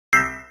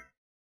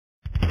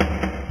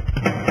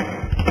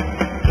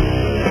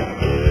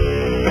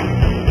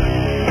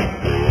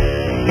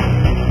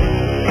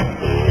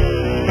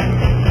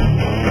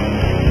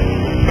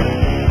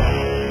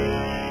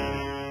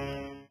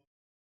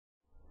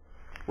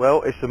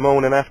Well, it's the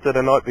morning after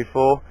the night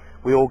before.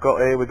 We all got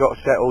here, we got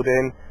settled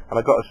in, and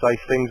I've got to say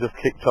things have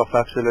kicked off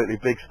absolutely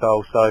big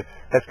style. So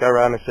let's go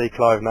around and see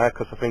Clive now,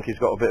 because I think he's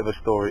got a bit of a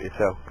story to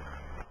tell.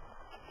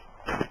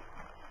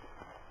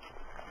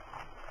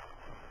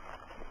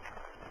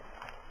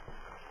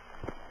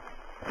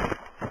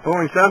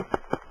 Morning, Sam.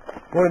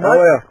 Morning,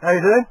 mate. How you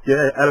doing?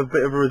 Yeah, had a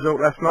bit of a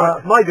result last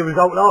night. Made the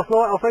result last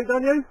night, I think,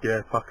 don't you?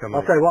 Yeah, fucker, mate.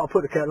 I'll tell you what, I'll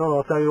put the kettle on and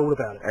I'll tell you all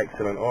about it.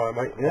 Excellent. All right,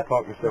 mate. Yeah. I'll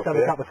park myself Let's have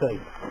here. a cup of tea.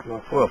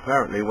 Nice. Well,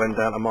 apparently it went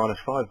down to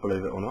 -5,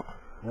 believe it or not.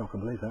 Yeah, I can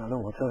believe that. I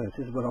know, I'll tell you.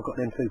 This is when I got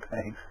them 2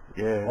 bags.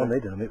 Yeah. I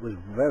needed them. It was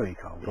very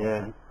cold.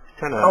 Yeah.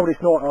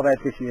 Coldest night I've had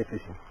this year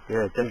fishing.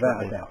 Yeah,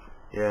 definitely. Without a doubt.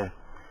 Yeah.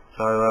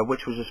 So,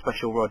 which was a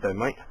special rod then,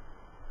 mate?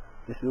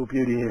 This little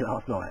beauty here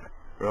last night.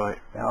 Right.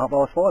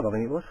 About 5:30, I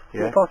think it was.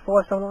 Yeah.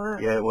 5:30, something like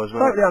that. Yeah, it was, mate.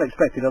 Totally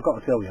unexpected, I've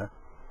got to tell you.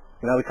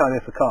 You know, we came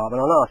here for carp,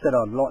 and I know I said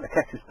I'd like to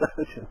catch a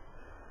sturgeon,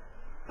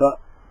 but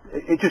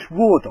it just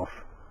roared off.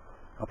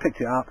 I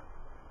picked it up,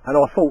 and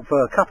I thought for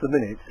a couple of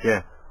minutes,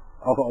 Yeah.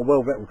 I've got a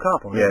well-vetted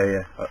carp on it.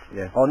 Yeah,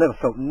 yeah. I never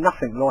felt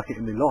nothing like it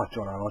in my life,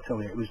 John. I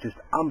tell you, it was just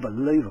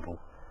unbelievable.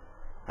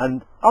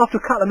 And after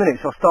a couple of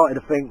minutes, I started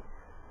to think,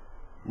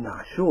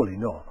 nah, surely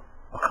not.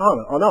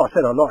 I know I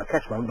said I'd like to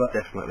catch one, but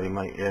Definitely,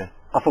 mate, yeah.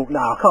 I thought,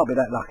 nah, I can't be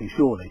that lucky,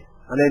 surely.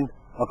 And then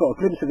I got a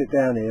glimpse of it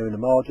down here in the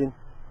margin,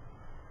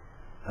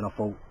 and I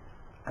thought,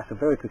 that's a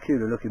very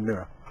peculiar looking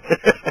mirror.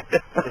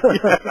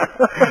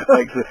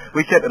 Excellent.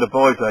 We said to the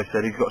boys, they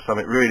said he's got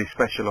something really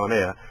special on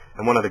here,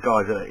 and one of the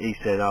guys, he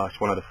said, oh, it's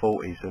one of the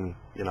 40s, and,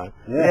 you know,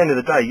 at the end of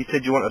the day, you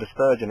said you wanted a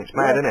sturgeon. It's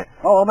mad, isn't it?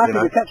 Oh, I'm happy You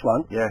know? to catch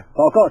one, Yeah.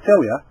 but I've got to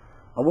tell you,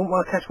 I wouldn't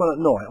want to catch one at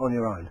night on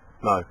your own,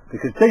 No.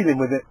 because dealing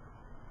with it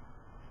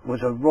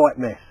was a right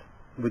mess.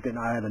 We didn't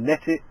know how to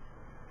net it.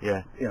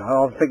 Yeah. You know,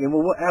 I was thinking,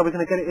 well, how are we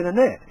going to get it in a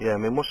net? Yeah, I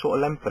mean, what sort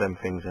of length are them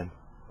things then?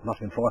 Must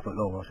have been 5 foot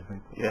long, I should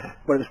think. Yeah.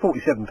 Well, it was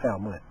 47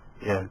 pound, wasn't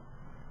it? Yeah.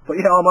 But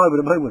yeah, I'm over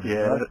the moon with it.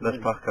 Yeah, you know? that's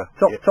pucker.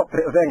 Top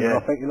bit of angling, Yeah.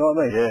 I think, you know what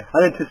I mean? Yeah.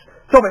 And then to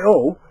stop it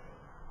all,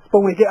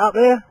 when we get up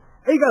there,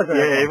 he goes and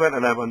Yeah, has he one. went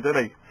and had one,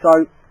 didn't he? So,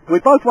 we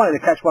both wanted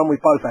to catch one, we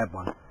both had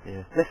one.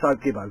 Yeah. Let's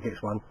hope Gibbo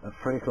gets one at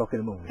 3 o'clock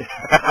in the morning.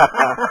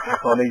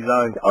 On his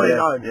own. On his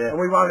Yeah, own, yeah. and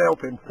we won't help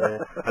him. Yeah.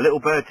 A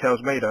little bird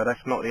tells me, though, that's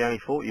not the only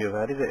 40 you've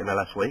had, is it, in the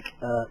last week?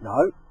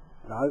 No.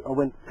 I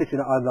went fishing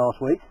at home last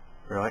week.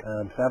 Right.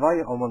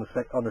 Savoy, I'm on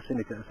the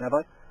syndicate of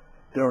Savoy.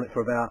 Been on it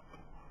for about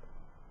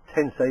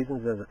 10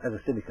 seasons as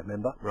a syndicate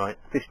member. Right.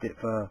 Fished it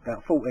for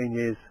about 14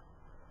 years.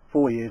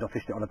 4 years I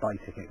fished it on a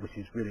day ticket, which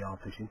is really hard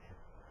fishing.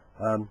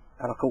 And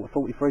I caught a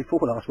 43.4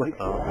 last week,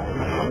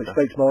 which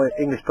beats my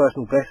English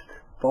personal best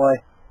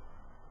by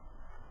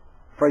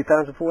 3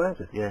 pounds and 4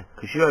 ounces. Yeah,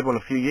 because you had one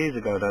a few years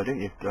ago, though,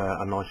 didn't you?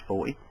 A nice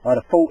 40. I had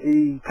a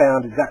 40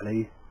 pound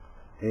exactly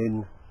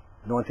in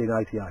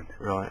 1988.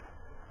 Right.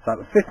 So it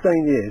was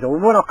 15 years. I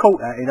mean, when I caught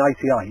that in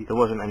 88, There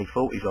wasn't any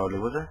 40s hardly,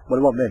 was there? well,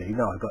 it wasn't many,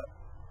 no, but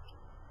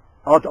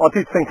I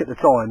did think at the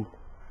time,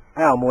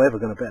 how am I ever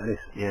going to better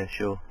this? Yeah,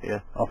 sure, yeah.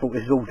 I thought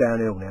this is all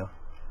downhill now.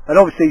 And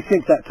obviously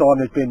since that time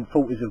there's been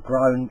 40s have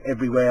grown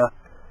everywhere.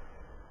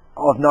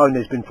 I've known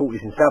there's been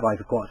 40s in Savoy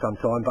for quite some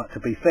time, but to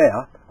be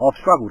fair, I've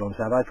struggled on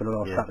Savoy for the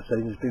last couple of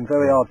seasons. It's been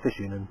very hard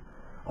fishing, and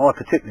I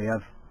particularly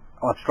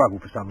I've struggled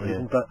for some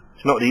reason, but...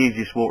 It's not the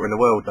easiest water in the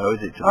world, though,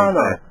 is it, to be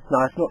fair? No,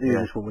 it's not the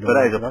easiest water in the But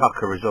world. that is a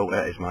pucker result,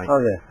 that is, mate. Oh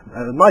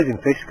yeah, an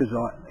amazing fish, because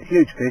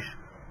huge fish,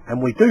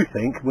 and we do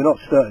think, we're not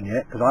certain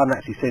yet, because I haven't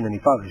actually seen any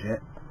photos yet,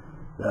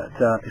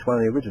 that it's one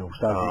of the originals.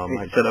 So Oh,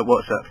 mate, so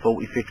what's that,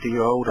 40,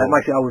 50-year-old? that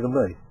makes it older than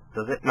me.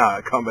 Does it? No,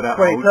 it can't be that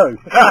 22.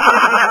 old.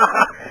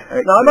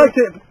 No, it makes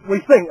it, we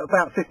think,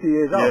 about 50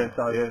 years old, Yeah,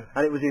 so, yeah.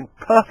 and it was in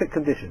perfect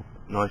condition,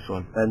 Nice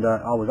one. and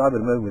I was over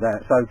the moon with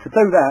that. So to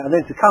do that, and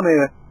then to come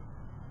here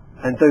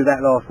and do that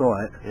last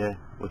night, Yeah,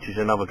 which is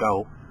another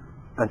goal.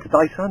 and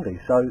today's Sunday,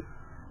 so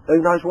who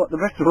knows what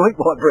the rest of the week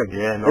might bring.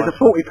 Yeah, nice. There's a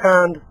 40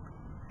 pound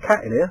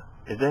cat in here.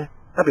 Is there?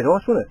 That'd be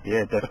nice, wouldn't it?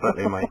 Yeah,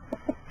 definitely, mate.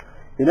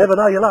 You never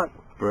know your luck.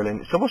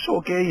 Brilliant. So what sort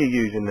of gear are you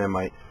using there,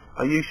 mate?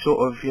 Are you sort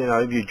of, you know,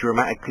 have you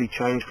dramatically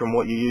changed from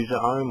what you use at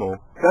home, or?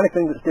 The only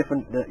thing that's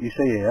different that you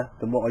see here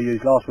than what I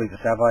used last week at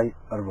Savoy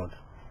are the rods.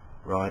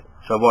 Right.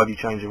 So why have you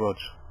changed your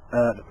rods?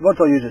 The rods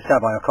I use at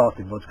Savoy are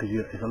casting rods, because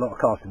there's a lot of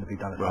casting to be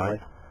done at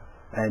Right.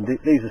 Savoy. And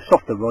these are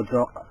softer rods.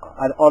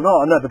 I know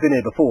I've never been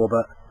here before,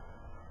 but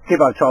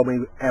Gibbo told me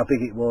how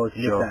big it was,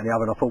 and this, that and the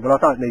other, and I thought, well, I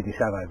don't need any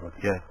Savoy rods.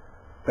 Yeah.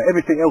 But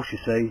everything else you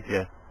see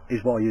Yeah.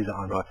 is what I use at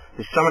home. Right.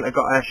 There's something that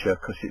got Asher,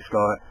 because it's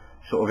like,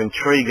 sort of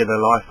intriguing the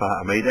life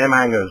out of me. Them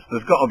hangers,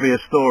 there's got to be a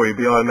story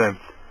behind them.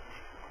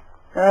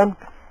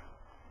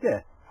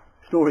 Yeah.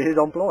 Story is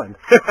I'm blind.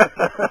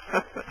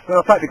 When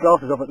I take the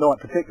glasses off at night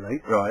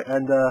particularly, Right.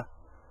 and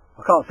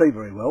I can't see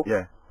very well.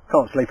 Yeah.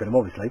 Can't sleep in them,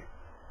 obviously.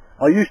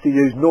 I used to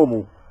use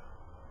normal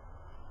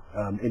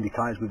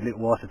indicators with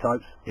little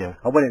isotopes. Yeah.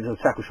 I went into a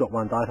tackle shop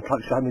one day and the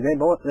bloke showed me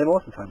them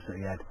isotopes that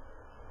he had.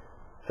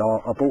 So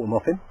I bought them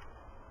off him,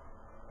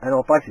 and I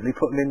basically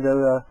put them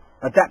into,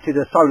 adapted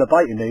a solar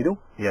baiting needle.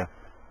 Yeah.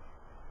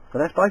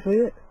 And that's basically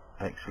it.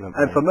 Excellent.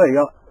 And mate. for me,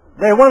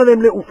 they're one of them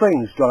little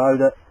things, Jono,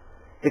 that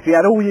if you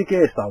had all your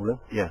gear stolen,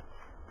 Yeah.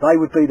 They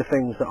would be the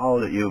things that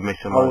you would miss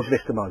the I most. would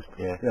miss the most.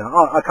 Yeah. You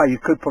know, okay, you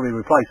could probably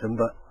replace them,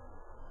 but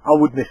I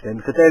would miss them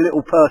because they're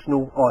little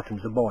personal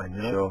items of mine.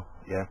 You know? Sure.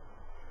 Yeah.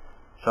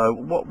 So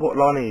what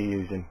line are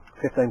you using?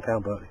 £15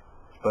 Berkeley.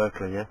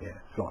 Berkeley, yeah. Yeah,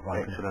 it's like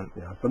right. Excellent.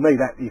 You know, for me,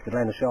 that you could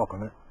land a shark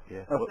on it.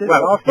 Yeah. Well, You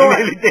last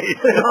nearly did.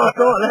 last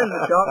night, landed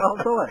a shark.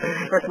 Last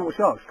night, freshwater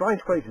sharks,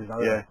 strange creatures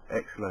though. Yeah.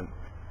 Excellent.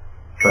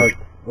 Wait,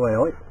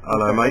 wait.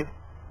 Hello, mate.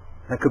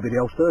 That could be the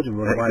old sturgeon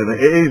rod. Excellent.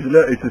 It is.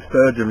 Look, it's a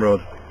sturgeon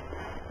rod.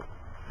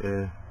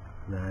 Yeah.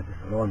 Nah,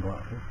 just a line bite.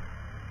 I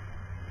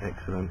think.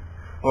 Excellent.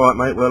 Alright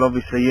mate, well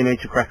obviously you need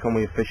to crack on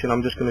with your fishing.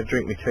 I'm just going to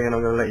drink my tea and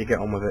I'm going to let you get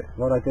on with it.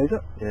 Right, I do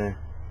that. Yeah.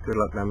 Good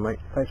luck then mate.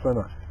 Thanks very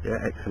much. Yeah,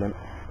 excellent.